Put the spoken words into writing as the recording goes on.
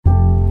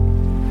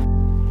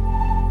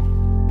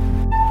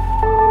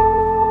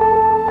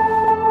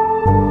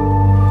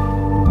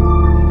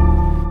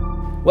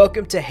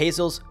Welcome to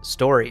Hazel's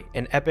Story,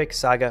 an epic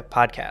saga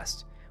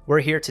podcast.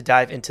 We're here to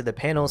dive into the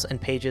panels and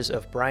pages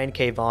of Brian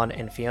K. Vaughan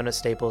and Fiona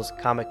Staples'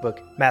 comic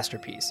book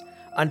masterpiece,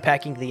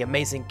 unpacking the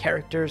amazing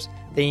characters,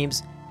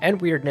 themes,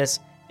 and weirdness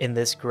in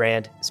this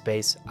grand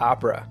space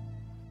opera.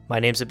 My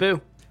name's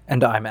Abu.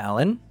 And I'm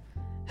Alan.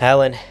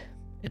 Alan,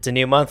 it's a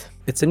new month.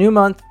 It's a new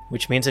month.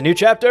 Which means a new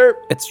chapter.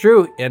 It's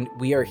true. And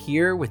we are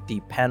here with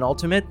the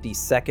penultimate, the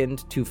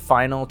second to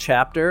final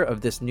chapter of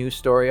this new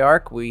story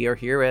arc. We are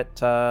here at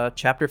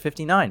chapter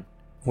 59.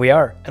 We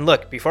are. And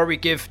look, before we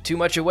give too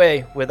much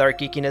away with our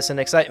geekiness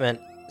and excitement,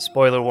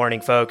 spoiler warning,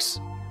 folks.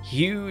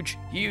 Huge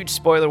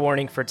spoiler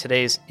warning for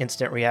today's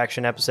instant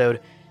reaction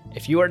episode.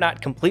 If you are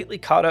not completely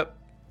caught up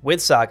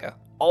with Saga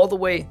all the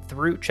way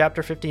through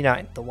chapter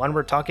 59, the one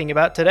we're talking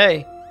about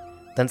today,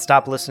 then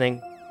stop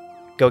listening,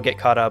 go get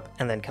caught up,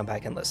 and then come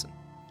back and listen.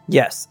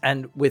 Yes,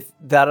 and with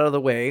that out of the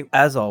way,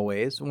 as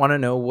always, want to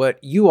know what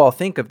you all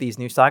think of these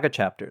new Saga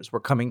chapters. We're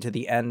coming to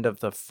the end of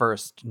the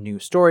first new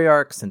story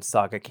arc since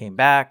Saga came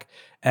back,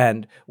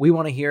 and we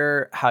want to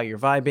hear how you're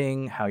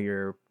vibing, how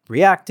you're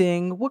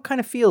reacting, what kind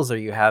of feels are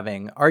you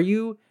having? Are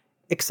you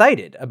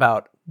excited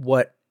about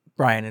what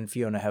Brian and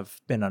Fiona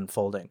have been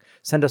unfolding?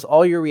 Send us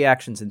all your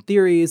reactions and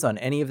theories on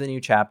any of the new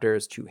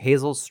chapters to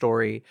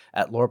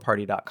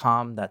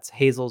hazelsstory@loreparty.com. That's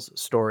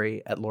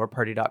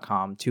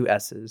hazelsstory@loreparty.com, 2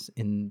 S's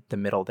in the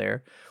middle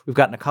there. We've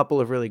gotten a couple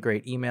of really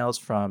great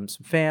emails from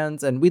some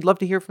fans, and we'd love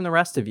to hear from the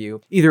rest of you,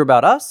 either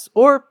about us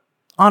or,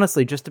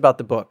 honestly, just about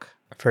the book.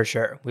 For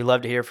sure. We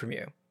love to hear from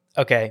you.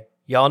 Okay,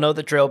 y'all know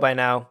the drill by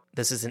now.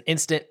 This is an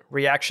instant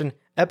reaction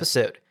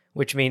episode,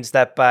 which means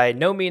that by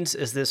no means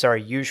is this our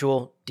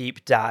usual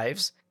deep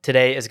dives.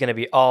 Today is going to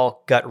be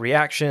all gut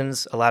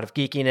reactions, a lot of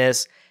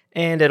geekiness,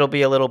 and it'll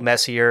be a little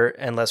messier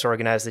and less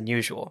organized than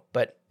usual,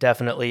 but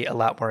definitely a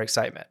lot more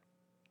excitement.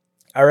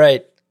 All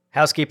right,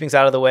 housekeeping's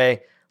out of the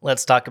way.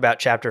 Let's talk about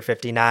chapter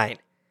 59.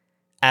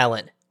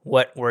 Alan,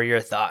 what were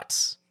your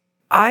thoughts?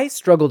 I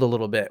struggled a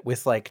little bit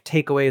with like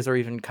takeaways or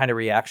even kind of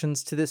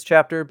reactions to this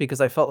chapter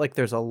because I felt like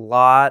there's a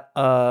lot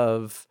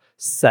of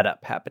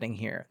setup happening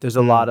here. There's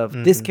a lot of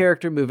this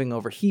character moving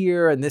over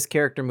here and this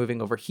character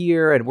moving over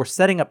here, and we're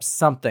setting up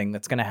something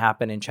that's going to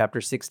happen in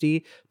chapter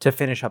 60 to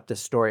finish up this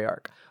story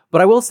arc.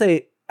 But I will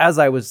say, as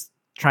I was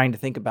trying to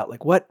think about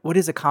like what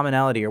is a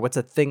commonality or what's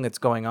a thing that's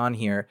going on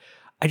here,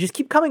 I just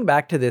keep coming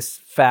back to this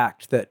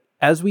fact that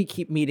as we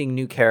keep meeting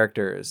new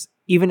characters,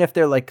 even if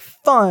they're like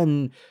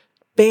fun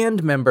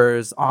band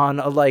members on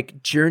a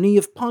like journey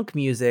of punk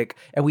music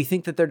and we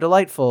think that they're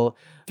delightful,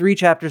 3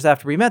 chapters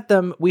after we met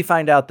them, we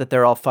find out that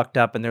they're all fucked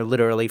up and they're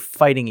literally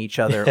fighting each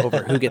other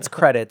over who gets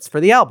credits for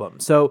the album.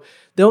 So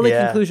the only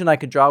conclusion I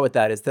could draw with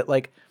that is that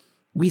like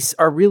we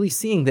are really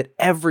seeing that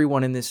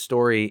everyone in this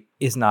story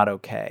is not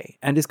okay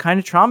and is kind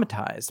of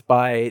traumatized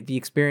by the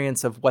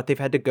experience of what they've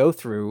had to go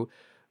through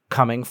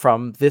coming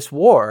from this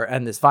war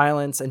and this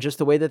violence and just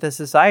the way that the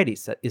society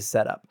is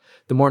set up.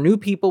 The more new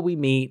people we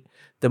meet,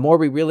 the more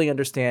we really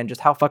understand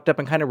just how fucked up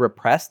and kind of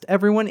repressed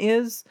everyone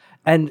is.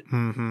 And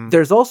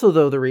there's also,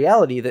 though, the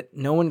reality that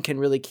no one can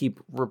really keep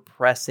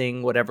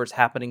repressing whatever's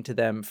happening to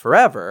them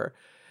forever.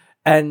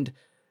 And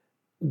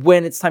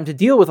when it's time to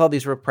deal with all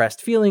these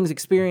repressed feelings,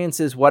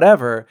 experiences,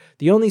 whatever,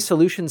 the only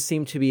solutions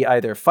seem to be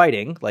either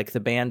fighting, like the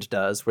band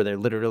does, where they're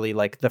literally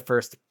like the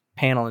first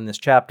panel in this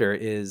chapter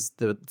is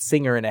the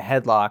singer in a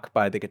headlock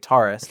by the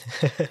guitarist,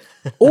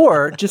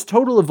 or just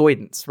total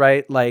avoidance,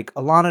 right? Like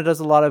Alana does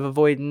a lot of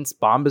avoidance.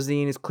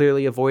 Bombazine is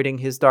clearly avoiding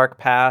his dark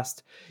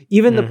past.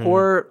 Even the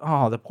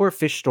poor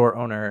fish store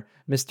owner,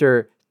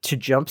 Mr. To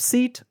Jump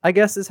Seat, I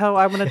guess is how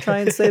I want to try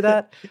and say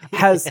that,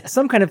 has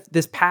some kind of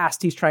this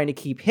past he's trying to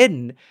keep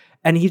hidden,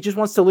 and he just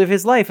wants to live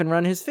his life and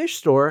run his fish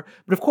store.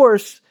 But of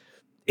course,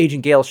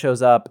 Agent Gale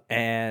shows up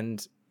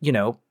and,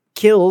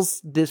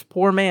 kills this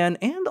poor man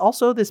and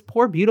also this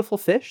poor beautiful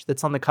fish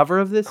that's on the cover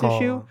of this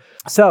issue.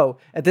 So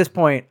at this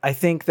point, I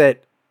think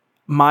that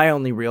my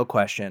only real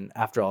question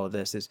after all of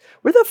this is,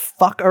 where the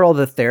fuck are all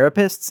the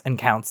therapists and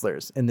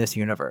counselors in this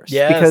universe?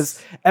 Yes.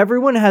 Because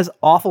everyone has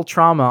awful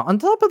trauma on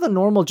top of the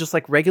normal, just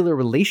like regular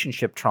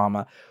relationship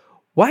trauma.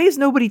 Why is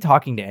nobody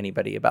talking to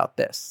anybody about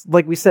this?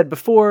 Like we said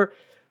before,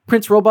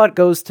 Prince Robot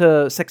goes to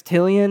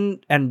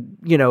Sextillion and,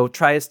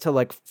 tries to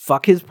like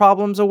fuck his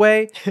problems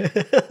away.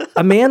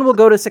 A man will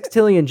go to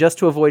Sextillion just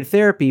to avoid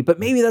therapy, but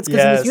maybe that's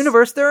because in this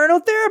universe, there are no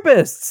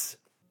therapists.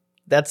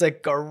 That's a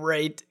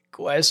great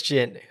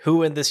question.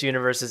 Who in this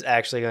universe is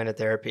actually going to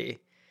therapy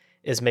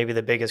is maybe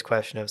the biggest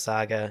question of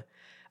Saga.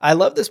 I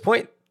love this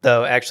point,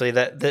 though, actually,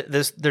 that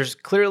there's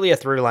clearly a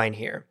through line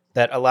here,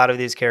 that a lot of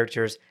these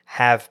characters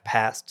have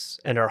pasts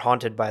and are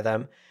haunted by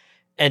them.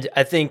 And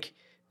I think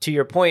to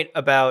your point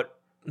about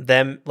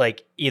them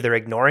like either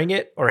ignoring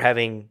it or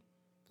having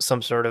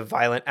some sort of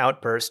violent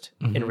outburst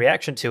in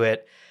reaction to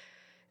it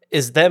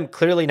is them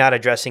clearly not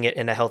addressing it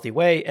in a healthy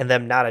way, and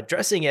them not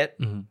addressing it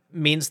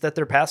means that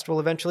their past will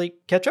eventually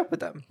catch up with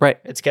them. Right.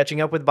 It's catching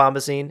up with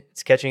Bombazine.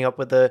 It's catching up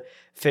with the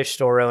fish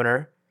store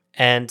owner,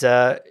 and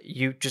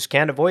you just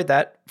can't avoid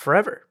that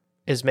forever.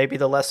 is maybe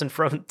the lesson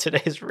from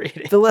today's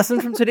reading. The lesson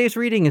from today's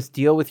reading is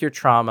deal with your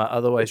trauma,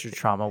 otherwise your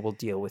trauma will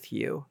deal with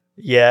you.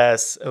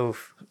 Yes.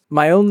 Oof.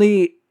 My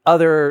only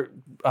other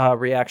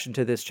reaction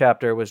to this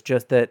chapter was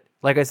just that,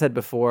 like I said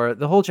before,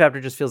 the whole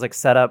chapter just feels like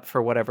setup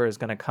for whatever is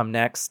going to come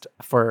next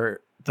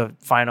for the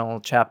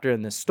final chapter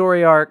in this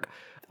story arc.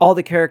 All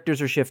the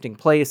characters are shifting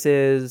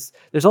places.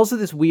 There's also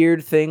this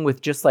weird thing with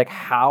just like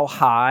how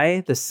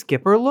high the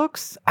skipper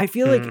looks. I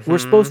feel like we're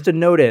supposed to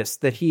notice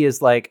that he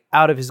is like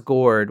out of his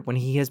gourd when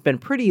he has been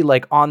pretty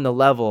like on the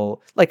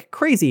level, like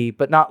crazy,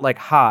 but not like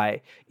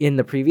high in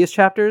the previous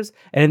chapters.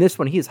 And in this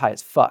one, he is high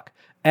as fuck.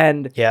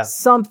 And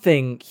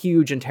something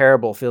huge and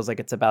terrible feels like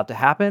it's about to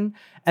happen.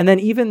 And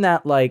then even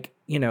that, like,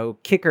 you know,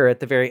 kicker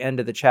at the very end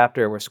of the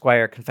chapter where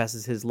Squire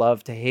confesses his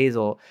love to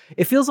Hazel,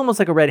 it feels almost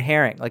like a red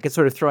herring. Like it's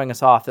sort of throwing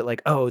us off that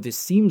like, oh, this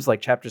seems like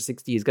chapter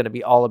 60 is going to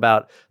be all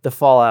about the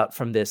fallout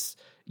from this,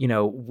 you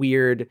know,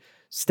 weird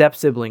step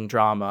sibling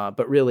drama.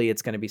 But really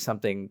it's going to be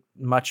something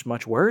much,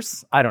 much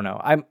worse. I don't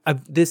know.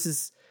 This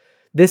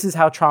is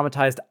how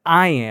traumatized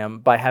I am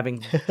by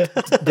having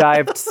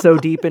dived so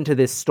deep into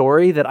this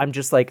story that I'm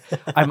just like,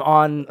 I'm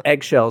on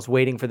eggshells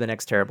waiting for the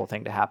next terrible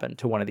thing to happen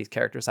to one of these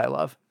characters I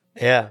love.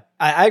 Yeah,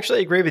 I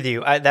actually agree with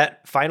you.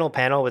 That final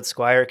panel with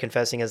Squire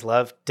confessing his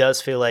love does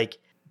feel like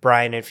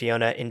Brian and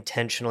Fiona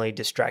intentionally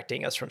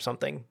distracting us from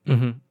something.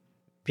 Mm-hmm.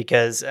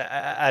 Because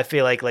I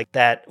feel like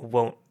that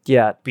won't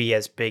be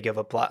as big of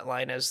a plot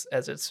line as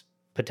it's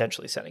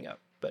potentially setting up.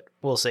 But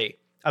we'll see.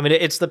 I mean,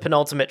 it's the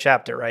penultimate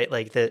chapter, right?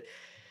 Like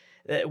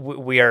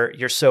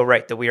you're so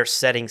right that we are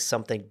setting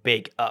something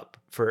big up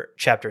for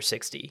chapter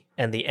 60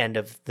 and the end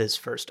of this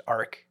first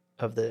arc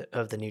of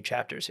the new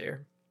chapters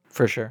here.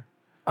 For sure.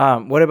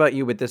 What about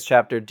you with this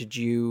chapter? Did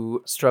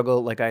you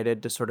struggle like I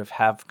did to sort of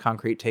have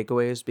concrete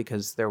takeaways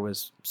because there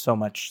was so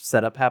much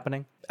setup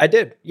happening? I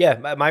did. Yeah.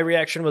 My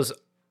reaction was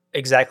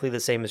exactly the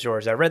same as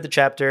yours. I read the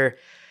chapter,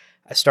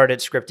 I started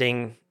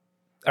scripting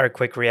our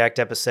quick react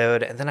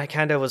episode, and then I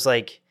kind of was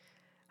like,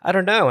 I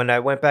don't know. And I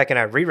went back and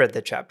I reread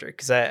the chapter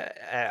because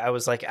I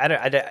was like,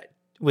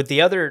 with the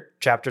other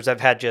chapters,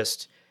 I've had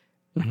just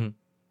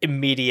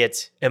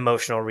immediate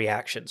emotional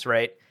reactions,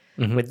 right?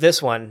 Mm-hmm. With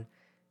this one,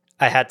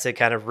 I had to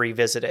kind of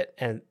revisit it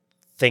and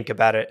think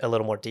about it a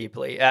little more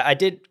deeply. I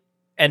did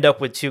end up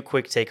with two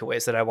quick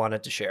takeaways that I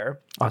wanted to share.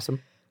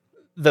 Awesome.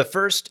 The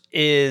first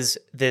is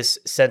this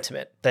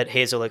sentiment that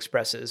Hazel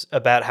expresses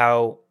about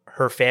how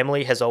her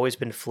family has always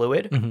been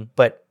fluid,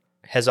 but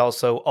has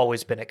also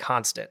always been a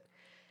constant.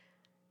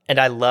 And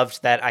I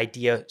loved that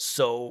idea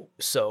so,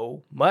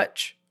 so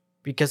much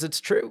because it's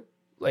true.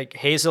 Like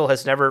Hazel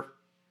has never,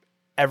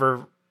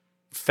 ever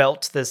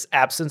felt this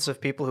absence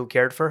of people who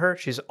cared for her.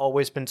 She's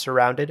always been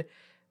surrounded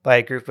by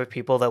a group of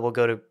people that will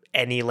go to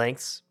any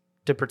lengths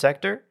to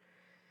protect her.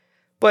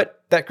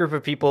 But that group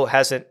of people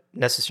hasn't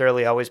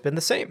necessarily always been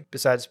the same,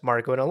 besides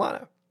Marco and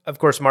Alana. Of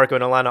course, Marco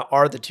and Alana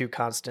are the two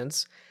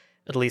constants,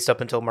 at least up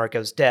until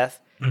Marco's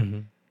death. Mm-hmm.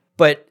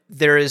 But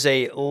there is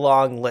a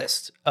long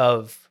list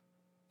of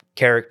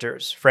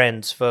characters,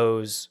 friends,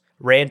 foes,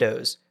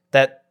 randos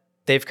that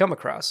they've come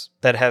across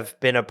that have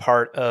been a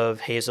part of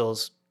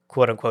Hazel's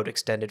quote-unquote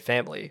extended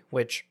family,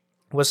 which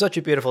was such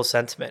a beautiful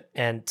sentiment.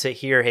 And to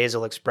hear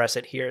Hazel express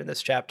it here in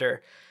this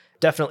chapter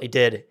definitely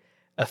did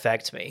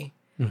affect me.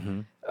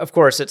 Mm-hmm. Of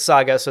course, it's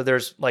Saga, so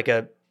there's like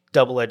a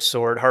double-edged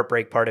sword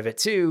heartbreak part of it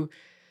too.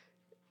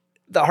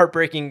 The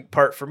heartbreaking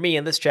part for me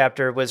in this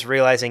chapter was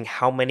realizing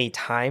how many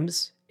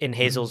times in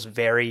Hazel's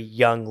very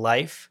young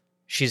life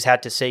she's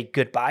had to say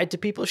goodbye to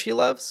people she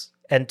loves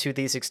and to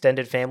these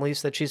extended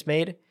families that she's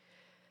made,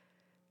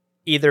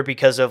 either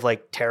because of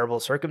like terrible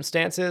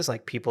circumstances,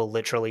 like people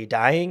literally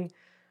dying,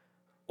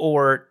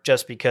 or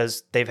just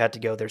because they've had to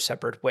go their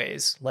separate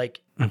ways,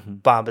 like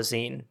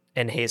Bombazine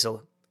and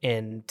Hazel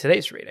in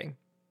today's reading.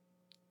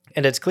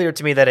 And it's clear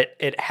to me that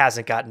it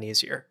hasn't gotten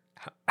easier.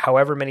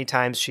 However many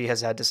times she has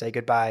had to say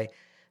goodbye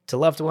to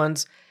loved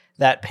ones,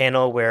 that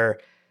panel where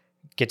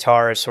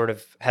Guitar sort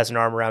of has an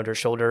arm around her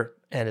shoulder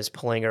and is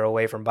pulling her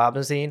away from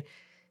Bombazine,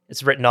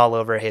 it's written all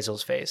over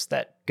Hazel's face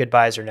that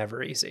goodbyes are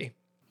never easy.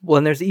 Well,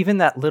 and there's even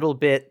that little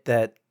bit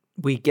that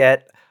we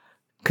get,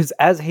 because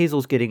as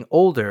Hazel's getting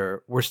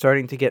older, we're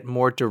starting to get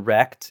more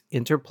direct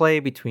interplay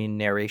between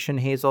narration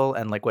Hazel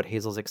and like what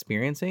Hazel's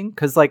experiencing.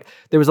 Because like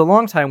there was a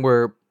long time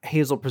where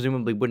Hazel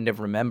presumably wouldn't have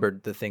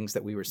remembered the things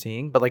that we were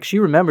seeing, but like she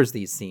remembers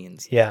these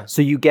scenes. Yeah.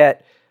 So you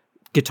get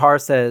Guitar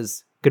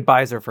says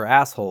goodbyes are for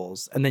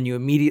assholes, and then you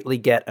immediately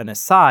get an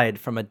aside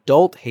from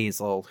adult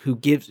Hazel who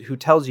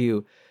tells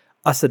you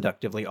a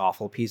seductively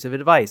awful piece of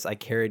advice I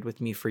carried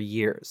with me for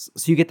years.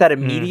 So you get that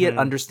immediate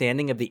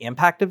understanding of the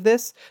impact of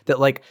this that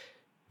like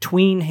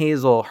tween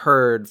Hazel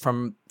heard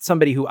from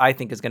somebody who I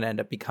think is going to end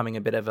up becoming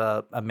a bit of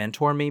a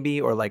mentor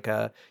maybe, or like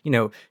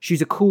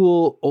she's a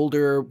cool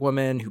older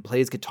woman who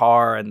plays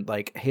guitar and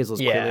like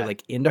Hazel's clearly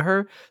like into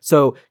her.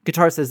 So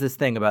Guitar says this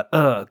thing about,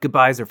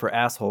 goodbyes are for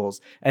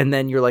assholes. And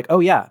then you're like, oh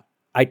yeah,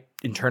 I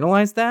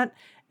internalized that.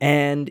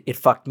 And it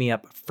fucked me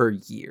up for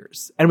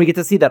years. And we get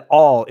to see that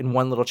all in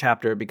one little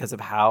chapter because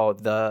of how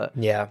the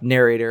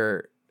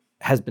narrator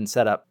has been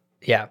set up.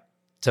 Yeah.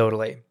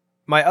 Totally.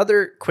 My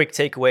other quick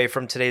takeaway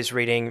from today's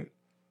reading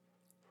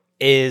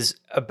is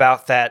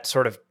about that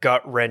sort of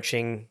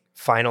gut-wrenching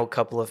final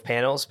couple of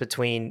panels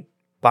between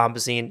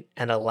Bombazine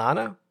and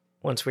Alana.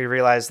 Once we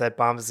realize that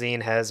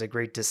Bombazine has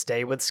agreed to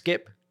stay with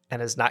Skip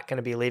and is not going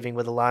to be leaving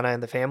with Alana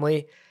and the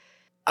family,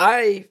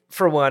 I,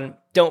 for one,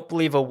 don't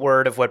believe a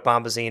word of what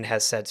Bombazine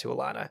has said to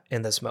Alana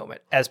in this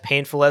moment. As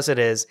painful as it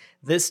is,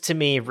 this to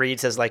me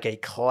reads as like a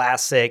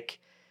classic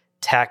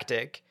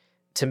tactic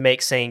to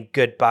make saying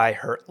goodbye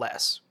hurt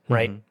less,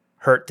 right? Mm-hmm.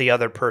 Hurt the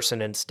other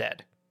person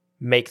instead.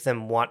 Make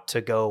them want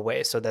to go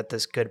away so that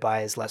this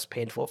goodbye is less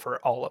painful for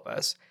all of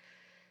us.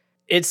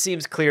 It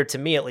seems clear to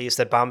me, at least,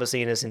 that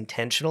Bombazine is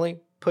intentionally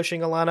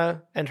pushing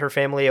Alana and her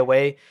family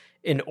away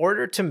in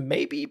order to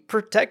maybe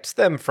protect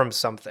them from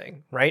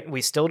something, right?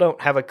 We still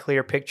don't have a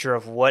clear picture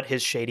of what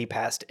his shady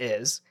past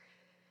is.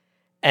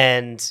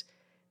 And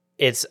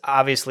it's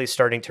obviously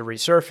starting to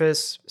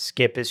resurface.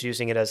 Skip is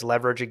using it as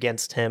leverage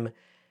against him.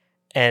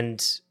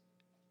 And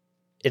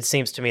it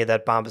seems to me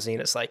that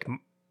Bombazine is like,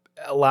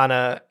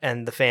 Alana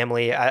and the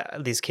family,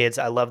 these kids,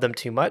 I love them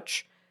too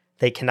much.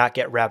 They cannot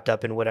get wrapped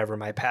up in whatever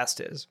my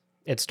past is.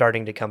 It's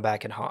starting to come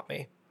back and haunt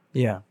me.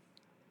 Yeah.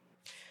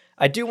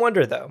 I do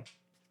wonder, though,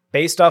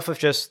 based off of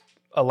just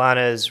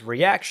Alana's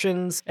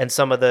reactions and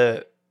some of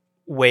the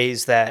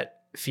ways that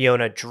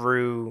Fiona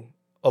drew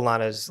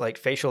Alana's like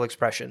facial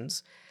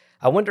expressions,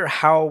 I wonder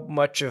how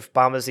much of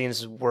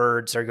Bombazine's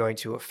words are going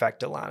to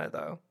affect Alana,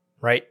 though,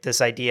 right?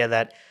 This idea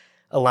that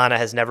Alana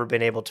has never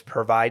been able to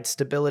provide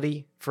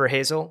stability for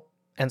Hazel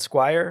and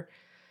Squire,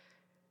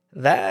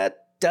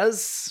 that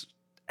does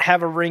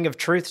have a ring of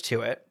truth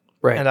to it.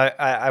 Right. And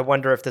I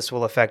wonder if this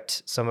will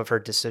affect some of her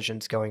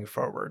decisions going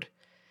forward.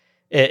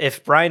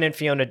 If Brian and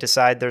Fiona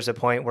decide there's a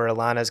point where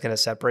Alana is going to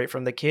separate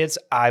from the kids,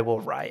 I will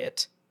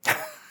riot.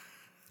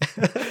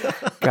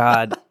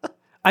 God.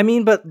 I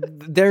mean, but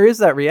there is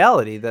that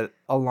reality that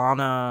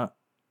Alana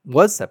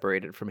was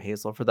separated from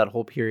Hazel for that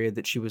whole period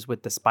that she was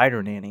with the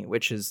spider nanny,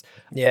 which is,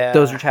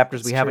 those are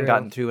chapters we haven't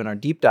gotten through in our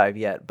deep dive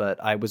yet,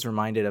 but I was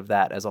reminded of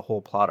that as a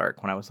whole plot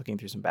arc when I was looking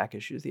through some back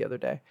issues the other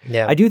day.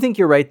 Yeah. I do think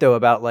you're right, though,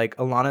 about like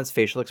Alana's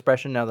facial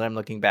expression, now that I'm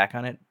looking back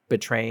on it,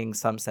 betraying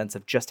some sense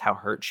of just how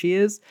hurt she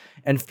is.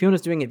 And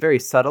Fiona's doing it very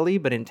subtly,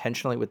 but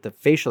intentionally with the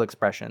facial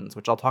expressions,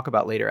 which I'll talk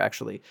about later,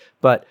 actually.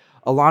 But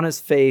Alana's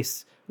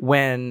face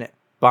when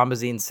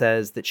Bombazine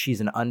says that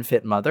she's an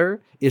unfit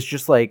mother is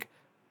just like,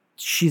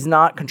 she's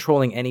not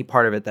controlling any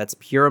part of it. That's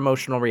pure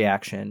emotional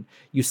reaction.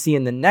 You see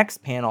in the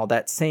next panel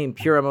that same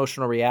pure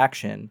emotional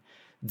reaction.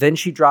 Then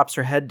she drops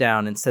her head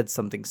down and said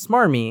something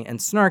smarmy and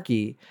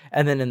snarky.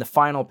 And then in the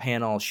final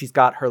panel, she's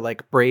got her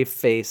like brave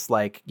face,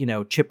 like, you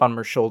know, chip on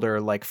her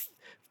shoulder, like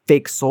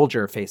fake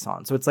soldier face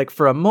on. So it's like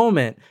for a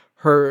moment,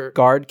 her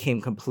guard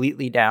came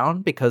completely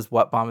down because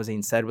what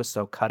Bombazine said was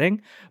so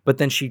cutting. But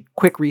then she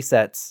quick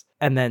resets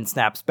and then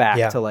snaps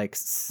back to like,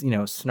 you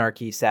know,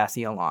 snarky,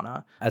 sassy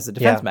Alana as a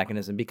defense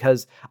mechanism.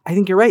 Because I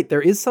think you're right.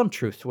 There is some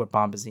truth to what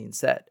Bombazine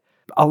said.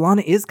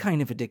 Alana is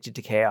kind of addicted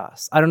to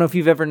chaos. I don't know if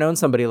you've ever known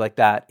somebody like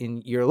that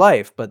in your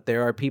life, but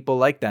there are people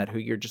like that who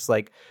you're just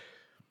like,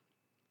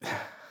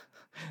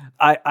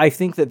 I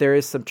think that there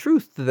is some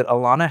truth that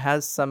Alana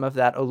has some of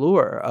that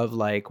allure of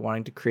like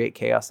wanting to create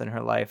chaos in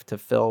her life to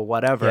fill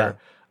whatever. Yeah.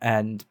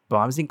 And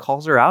Bombazine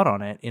calls her out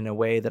on it in a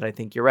way that I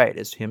think you're right,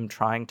 is him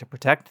trying to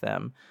protect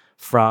them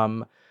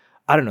from,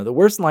 I don't know, the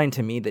worst line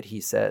to me that he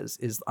says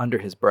is under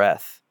his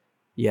breath.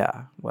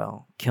 Yeah,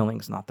 well,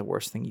 killing's not the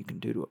worst thing you can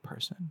do to a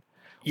person.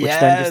 Which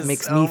then just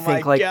makes me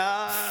think like,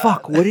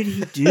 fuck, what did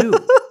he do?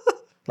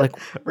 Like,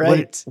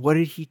 what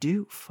did he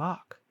do?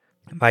 Fuck.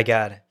 My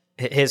God.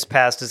 His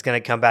past is going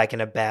to come back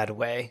in a bad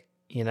way,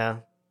 you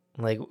know?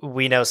 Like,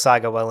 we know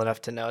Saga well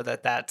enough to know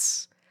that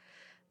that's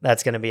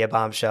going to be a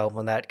bombshell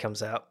when that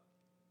comes out.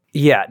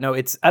 Yeah, no,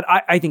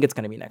 I think it's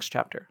going to be next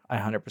chapter. I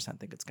 100%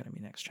 think it's going to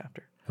be next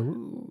chapter.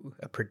 Ooh,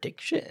 a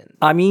prediction.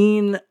 I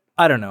mean,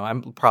 I don't know.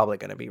 I'm probably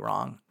going to be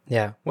wrong.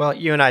 Yeah. Well,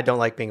 you and I don't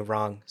like being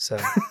wrong, so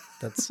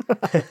that's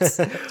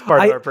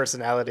part of our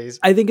personalities.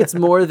 I think it's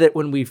more that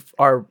when we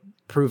are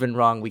proven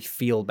wrong, we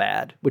feel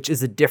bad, which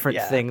is a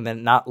different thing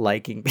than not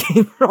liking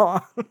being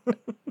wrong.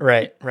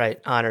 Right.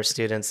 Honor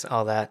students,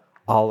 all that.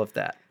 All of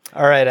that.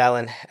 All right,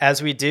 Alan,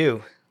 as we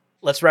do,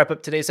 let's wrap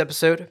up today's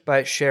episode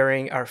by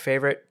sharing our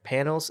favorite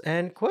panels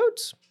and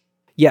quotes.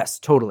 Yes,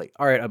 totally.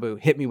 All right, Abu,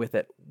 hit me with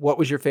it. What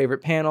was your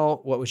favorite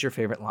panel? What was your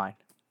favorite line?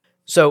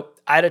 So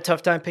I had a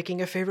tough time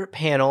picking a favorite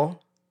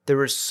panel. There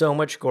was so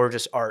much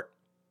gorgeous art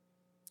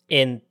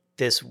in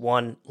this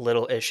one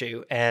little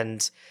issue,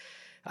 and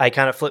I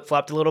kind of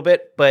flip-flopped a little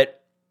bit,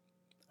 but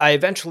I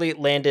eventually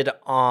landed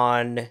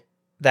on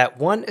that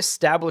one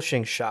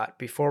establishing shot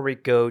before we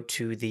go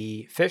to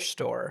the fish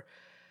store.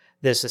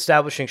 This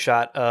establishing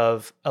shot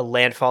of a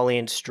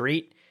landfalling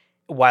street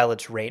while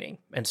it's raining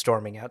and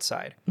storming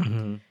outside.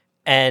 Mm-hmm.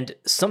 And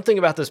something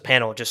about this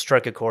panel just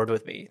struck a chord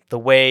with me. The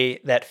way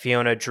that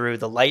Fiona drew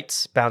the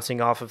lights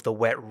bouncing off of the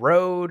wet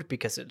road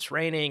because it's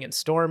raining and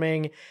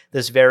storming.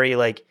 This very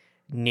like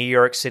New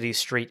York City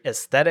street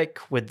aesthetic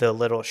with the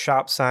little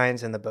shop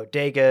signs and the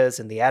bodegas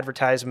and the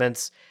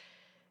advertisements.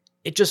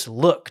 it just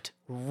looked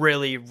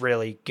really,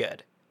 really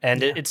good.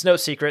 And it's no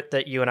secret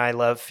that you and I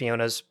love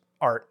Fiona's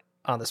art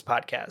on this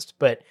podcast,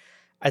 but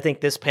I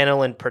think this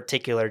panel in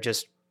particular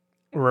just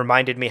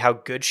reminded me how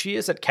good she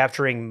is at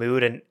capturing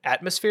mood and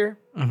atmosphere,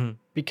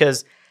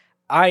 because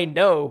I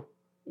know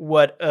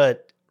what a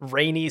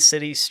rainy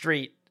city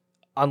street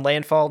on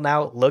Landfall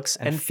now looks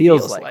and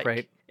feels like.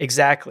 Right?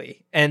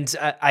 Exactly. And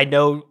I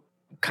know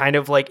kind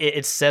of like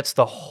it sets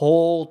the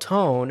whole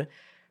tone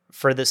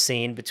for the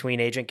scene between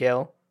Agent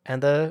Gale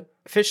and the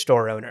fish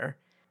store owner.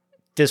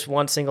 This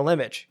one single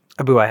image.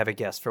 Abu, I have a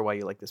guess for why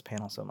you like this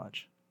panel so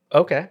much.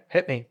 Okay,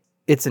 hit me.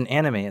 It's an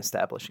anime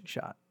establishing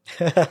shot.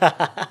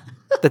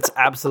 That's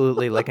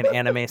absolutely like an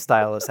anime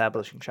style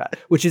establishing shot,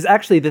 which is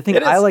actually the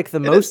thing I like the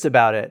most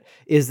about it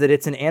is that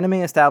it's an anime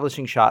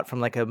establishing shot from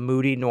like a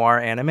moody noir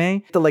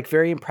anime, the like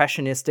very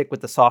impressionistic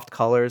with the soft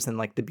colors and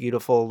like the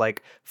beautiful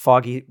like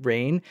foggy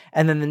rain.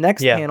 And then the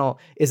next panel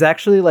is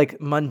actually like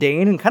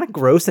mundane and kind of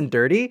gross and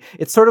dirty.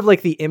 It's sort of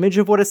like the image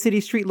of what a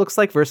city street looks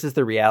like versus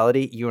the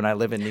reality. You and I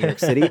live in New York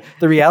City.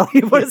 The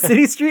reality of what a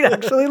city street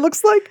actually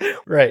looks like.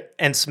 Right.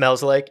 And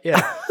smells like.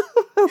 Yeah.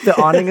 The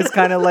awning is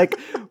kind of like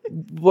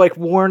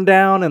worn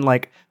down, and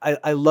like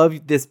I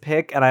love this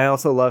pick, and I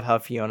also love how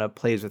Fiona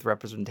plays with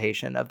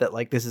representation of that,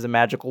 like this is a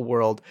magical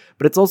world,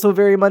 but it's also a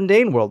very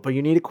mundane world, but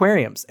you need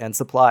aquariums and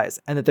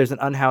supplies, and that there's an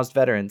unhoused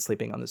veteran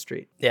sleeping on the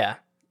street. Yeah,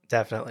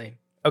 definitely.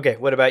 Okay,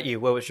 what about you?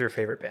 What was your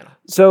favorite panel?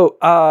 So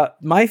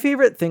my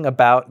favorite thing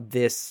about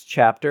this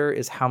chapter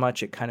is how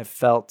much it kind of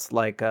felt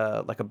like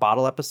a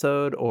bottle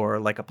episode or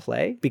like a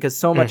play, because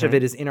so much of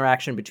it is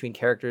interaction between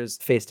characters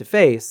face to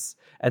face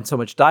and so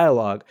much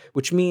dialogue,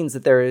 which means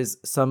that there is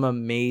some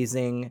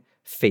amazing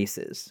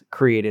faces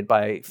created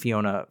by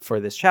Fiona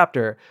for this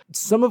chapter,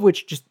 some of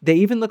which just, they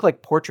even look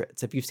like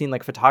portraits. If you've seen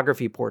like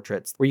photography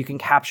portraits where you can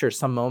capture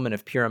some moment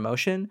of pure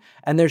emotion,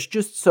 and there's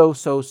just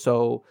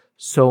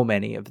so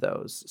many of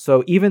those.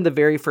 So even the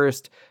very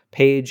first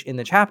page in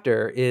the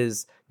chapter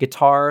is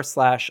guitar /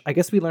 I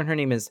guess we learned her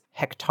name is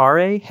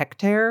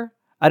Hectare.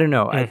 I don't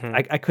know.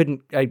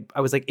 I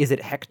was like, is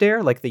it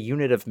hectare? Like the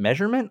unit of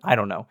measurement? I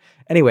don't know.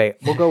 Anyway,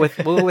 we'll go with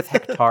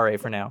Hectare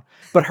for now.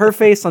 But her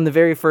face on the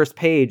very first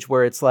page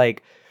where it's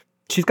like,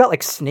 she's got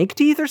like snake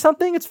teeth or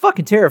something. It's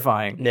fucking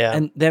terrifying. Yeah.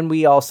 And then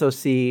we also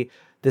see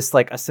this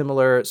like a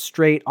similar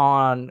straight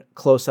on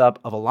close up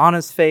of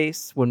Alana's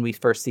face when we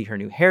first see her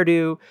new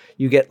hairdo.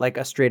 You get like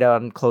a straight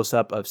on close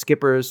up of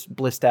Skipper's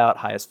blissed out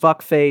high as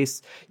fuck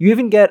face. You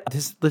even get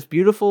this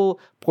beautiful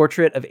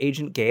portrait of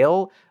Agent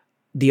Gale.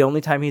 The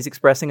only time he's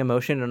expressing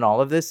emotion in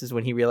all of this is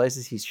when he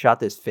realizes he's shot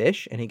this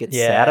fish and he gets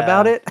sad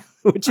about it.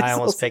 Which is I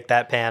almost picked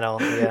that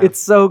panel. Yeah. It's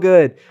so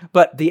good.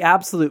 But the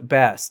absolute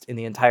best in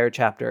the entire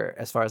chapter,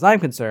 as far as I'm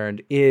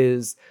concerned,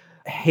 is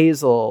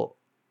Hazel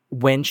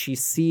when she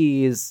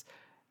sees,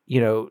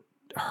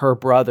 her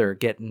brother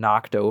get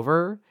knocked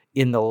over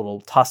in the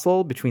little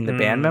tussle between the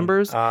band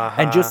members.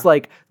 And just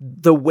like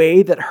the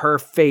way that her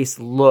face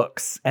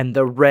looks and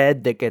the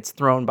red that gets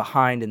thrown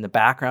behind in the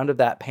background of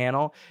that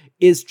panel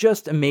is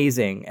just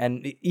amazing.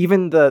 And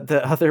even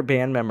the other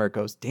band member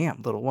goes,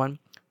 damn, little one,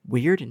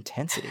 weird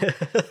intensity,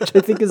 which I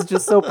think is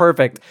just so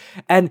perfect.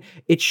 And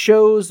it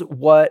shows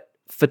what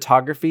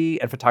photography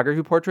and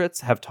photography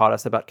portraits have taught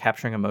us about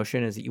capturing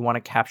emotion, is that you want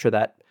to capture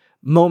that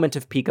moment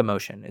of peak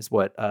emotion, is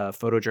what a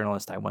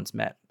photojournalist I once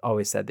met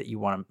always said that you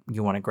want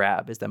to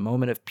grab, is the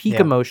moment of peak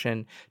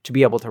emotion to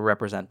be able to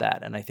represent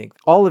that. And I think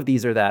all of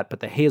these are that, but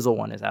the Hazel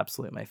one is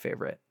absolutely my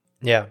favorite.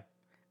 Yeah.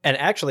 And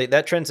actually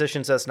that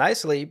transitions us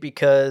nicely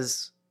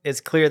because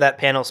it's clear that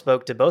panel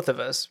spoke to both of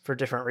us for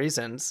different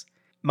reasons.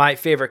 My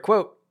favorite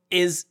quote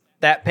is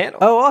that panel.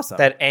 Oh, awesome.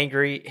 That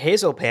angry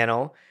Hazel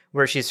panel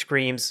where she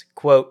screams,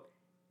 quote,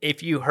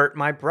 "If you hurt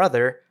my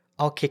brother,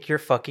 I'll kick your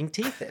fucking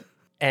teeth in."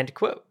 End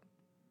quote.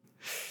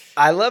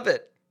 I love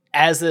it.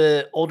 As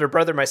an older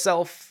brother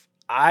myself,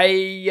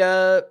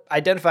 I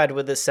identified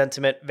with this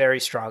sentiment very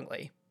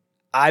strongly.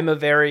 I'm a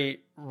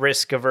very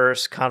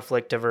risk-averse,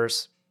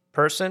 conflict-averse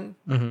person,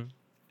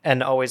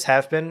 and always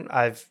have been.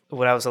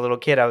 When I was a little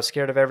kid, I was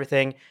scared of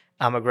everything.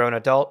 I'm a grown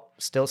adult,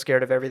 still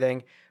scared of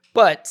everything.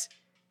 But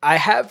I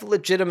have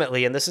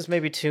legitimately, and this is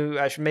maybe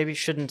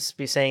shouldn't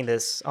be saying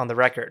this on the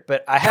record,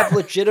 but I have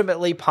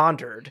legitimately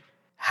pondered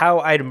how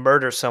I'd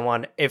murder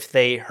someone if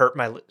they hurt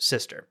my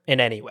sister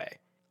in any way.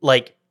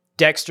 Like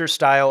Dexter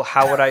style,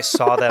 how would I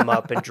saw them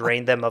up and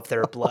drain them of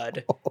their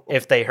blood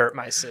if they hurt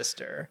my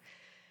sister?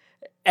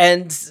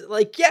 And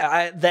like,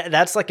 yeah,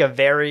 that's like a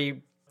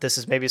very, this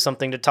is maybe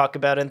something to talk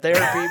about in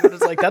therapy, but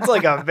it's like, that's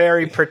like a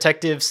very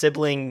protective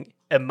sibling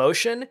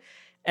emotion.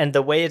 And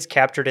the way it's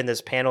captured in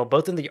this panel,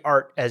 both in the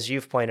art, as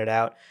you've pointed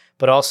out,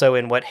 but also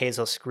in what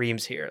Hazel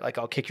screams here, like,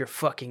 "I'll kick your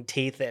fucking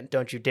teeth in.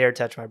 Don't you dare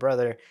touch my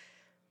brother."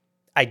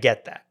 I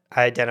get that.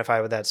 I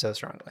identify with that so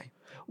strongly.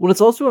 Well, it's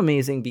also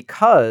amazing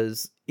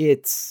because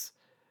it's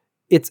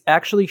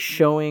actually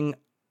showing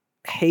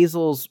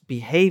Hazel's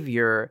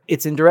behavior.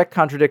 It's in direct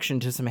contradiction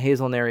to some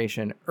Hazel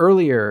narration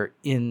earlier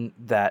in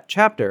that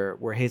chapter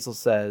where Hazel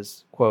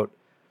says, quote,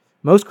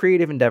 Most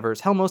creative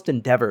endeavors, hell, most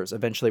endeavors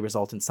eventually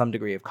result in some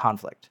degree of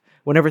conflict.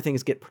 Whenever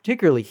things get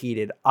particularly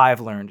heated,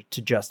 I've learned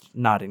to just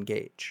not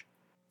engage.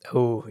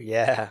 Oh,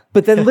 yeah.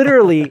 But then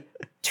literally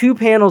 2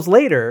 panels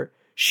later,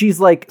 she's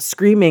like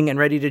screaming and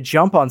ready to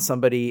jump on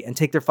somebody and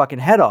take their fucking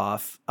head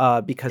off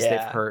because they've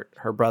hurt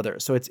her brother.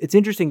 So it's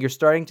interesting. You're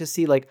starting to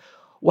see like,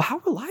 well, how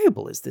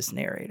reliable is this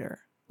narrator?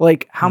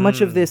 Like, how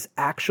much of this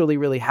actually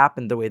really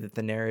happened the way that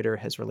the narrator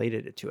has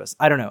related it to us?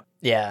 I don't know.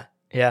 Yeah.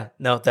 Yeah.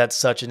 No, that's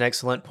such an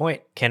excellent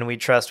point. Can we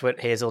trust what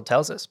Hazel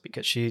tells us?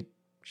 Because she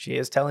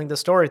is telling the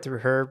story through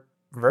her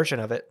version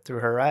of it, through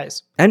her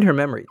eyes. And her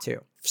memory,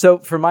 too. So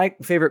for my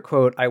favorite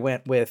quote, I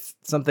went with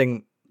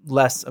something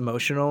less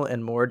emotional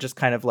and more just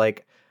kind of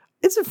like,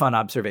 it's a fun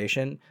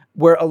observation,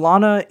 where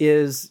Alana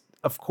is,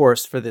 of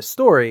course, for this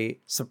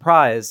story,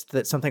 surprised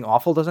that something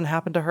awful doesn't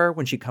happen to her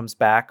when she comes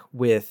back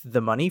with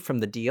the money from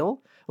the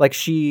deal. Like,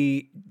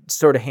 she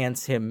sort of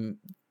hands him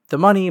the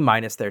money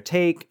minus their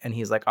take, and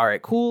he's like, all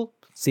right, cool,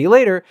 see you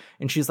later.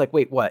 And she's like,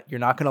 wait, what? You're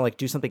not going to like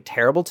do something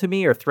terrible to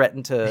me or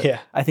threaten to,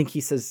 I think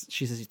she says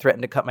he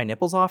threatened to cut my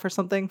nipples off or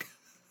something,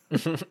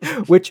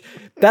 which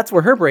that's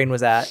where her brain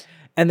was at.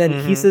 And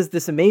then he says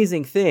this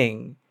amazing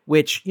thing,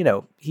 which, you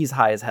know, he's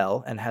high as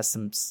hell and has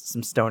some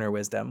stoner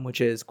wisdom,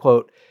 which is,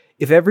 quote,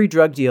 if every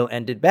drug deal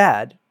ended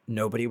bad,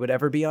 nobody would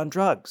ever be on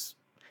drugs.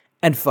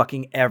 And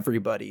fucking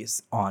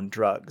everybody's on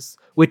drugs,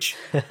 which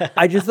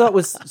I just thought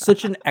was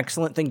such an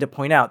excellent thing to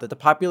point out, that the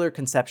popular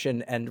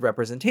conception and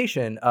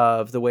representation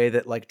of the way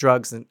that like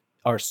drugs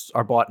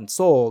are bought and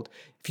sold.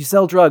 If you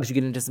sell drugs, you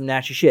get into some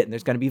nasty shit and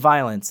there's going to be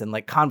violence and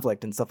like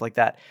conflict and stuff like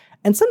that.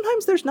 And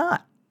sometimes there's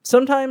not.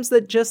 Sometimes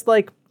that just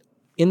like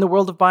in the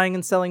world of buying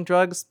and selling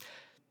drugs,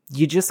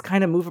 you just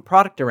kind of move a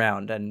product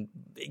around and,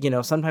 you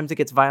know, sometimes it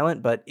gets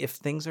violent, but if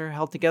things are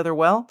held together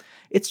well,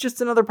 it's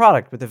just another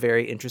product with a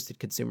very interested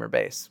consumer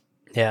base.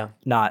 Yeah.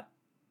 Not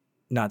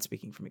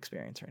speaking from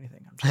experience or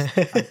anything.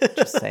 I'm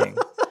just saying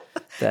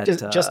that.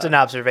 Just an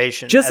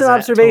observation. Just an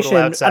observation.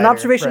 An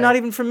observation, right. Not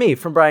even from me,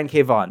 from Brian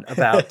K. Vaughan,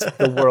 about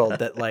the world,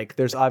 that like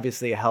there's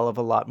obviously a hell of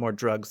a lot more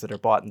drugs that are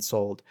bought and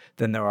sold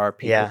than there are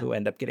people who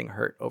end up getting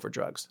hurt over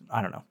drugs.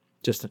 I don't know.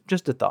 Just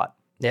a thought.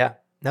 Yeah.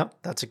 No,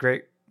 that's a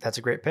great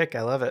pick.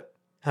 I love it.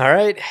 All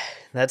right.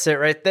 That's it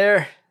right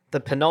there.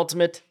 The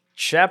penultimate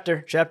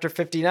chapter, chapter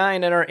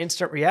 59, and our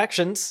instant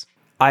reactions.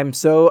 I have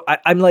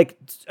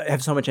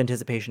so much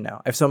anticipation now.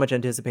 I have so much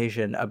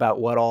anticipation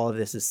about what all of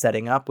this is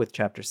setting up with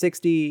chapter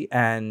 60.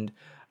 And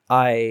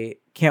I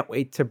can't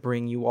wait to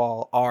bring you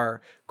all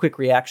our quick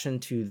reaction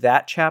to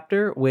that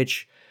chapter,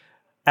 which,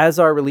 as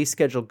our release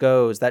schedule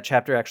goes, that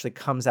chapter actually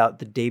comes out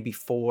the day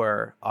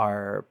before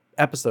our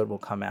episode will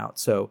come out.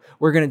 So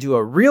we're going to do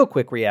a real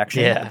quick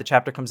reaction. Yeah. The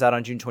chapter comes out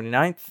on June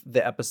 29th.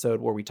 The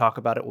episode where we talk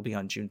about it will be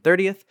on June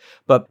 30th.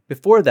 But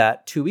before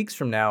that, 2 weeks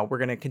from now, we're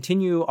going to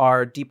continue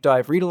our deep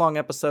dive read-along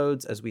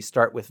episodes as we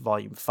start with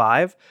volume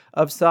 5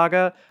 of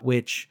Saga,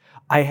 which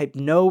I had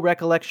no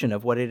recollection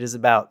of what it is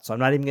about. So I'm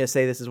not even going to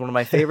say this is one of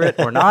my favorite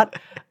or not.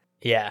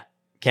 Yeah.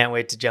 Can't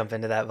wait to jump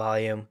into that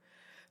volume.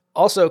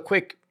 Also,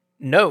 quick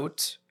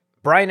note,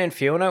 Brian and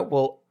Fiona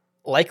will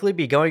likely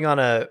be going on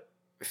a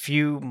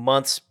few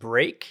months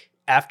break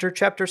after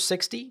chapter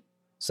 60.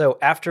 So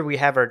after we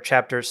have our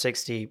chapter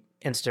 60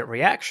 instant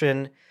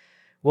reaction,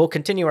 we'll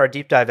continue our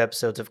deep dive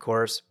episodes, of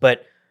course,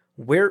 but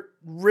we're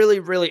really,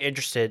 really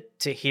interested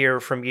to hear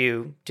from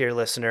you, dear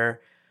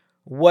listener,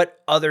 what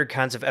other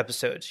kinds of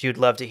episodes you'd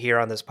love to hear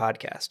on this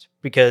podcast,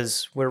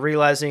 because we're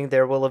realizing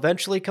there will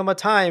eventually come a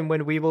time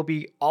when we will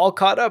be all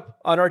caught up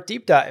on our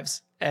deep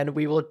dives and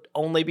we will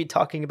only be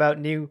talking about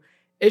new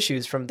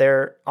issues from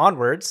there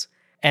onwards.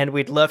 And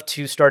we'd love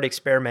to start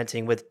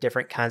experimenting with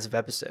different kinds of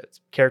episodes,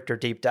 character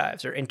deep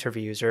dives or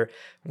interviews or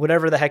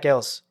whatever the heck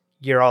else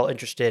you're all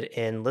interested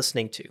in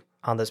listening to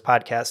on this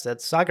podcast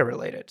that's Saga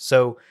related.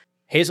 So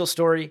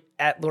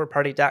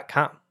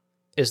hazelstory@loreparty.com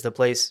is the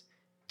place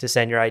to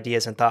send your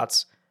ideas and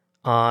thoughts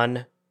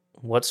on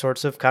what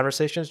sorts of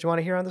conversations you want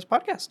to hear on this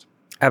podcast.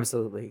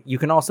 Absolutely. You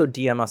can also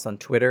DM us on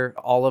Twitter.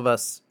 All of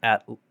us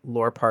at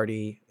Lore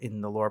Party in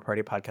the Lore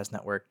Party Podcast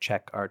Network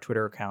check our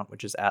Twitter account,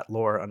 which is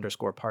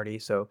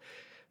 @lore_party. So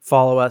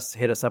follow us,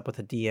 hit us up with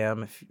a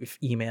DM if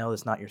email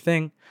is not your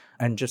thing,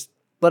 and just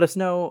let us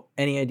know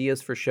any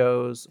ideas for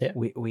shows. Yeah.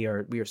 We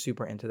are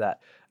super into that.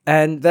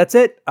 And that's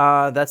it.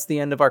 That's the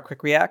end of our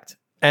quick react.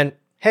 And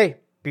hey,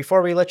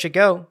 before we let you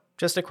go,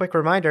 just a quick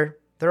reminder,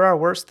 there are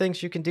worse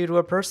things you can do to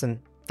a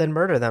person than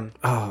murder them.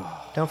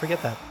 Oh, don't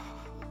forget that.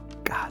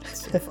 God,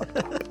 it's so fucked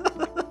up.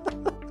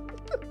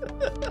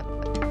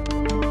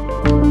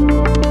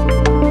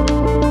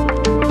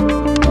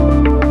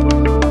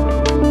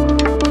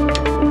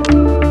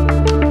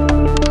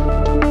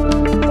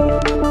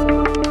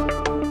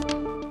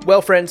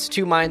 Well, friends,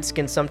 two minds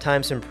can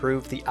sometimes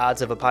improve the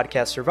odds of a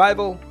podcast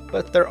survival,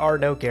 but there are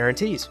no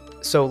guarantees.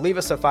 So leave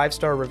us a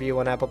 5-star review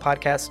on Apple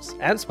Podcasts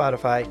and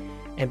Spotify,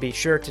 and be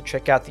sure to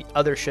check out the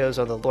other shows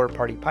on the Lore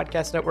Party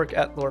Podcast Network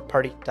at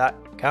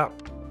loreparty.com.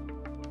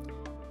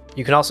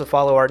 You can also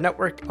follow our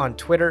network on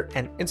Twitter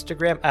and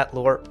Instagram at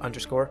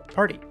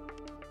lore_party.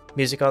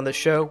 Music on this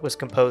show was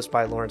composed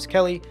by Lawrence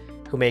Kelly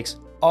who makes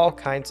all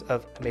kinds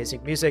of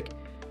amazing music.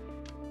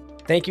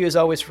 Thank you as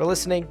always for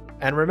listening,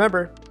 and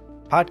remember,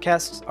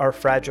 podcasts are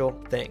fragile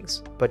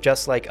things, but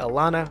just like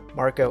Alana,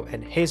 Marco,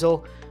 and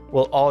Hazel,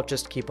 we'll all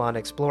just keep on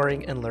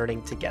exploring and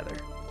learning together.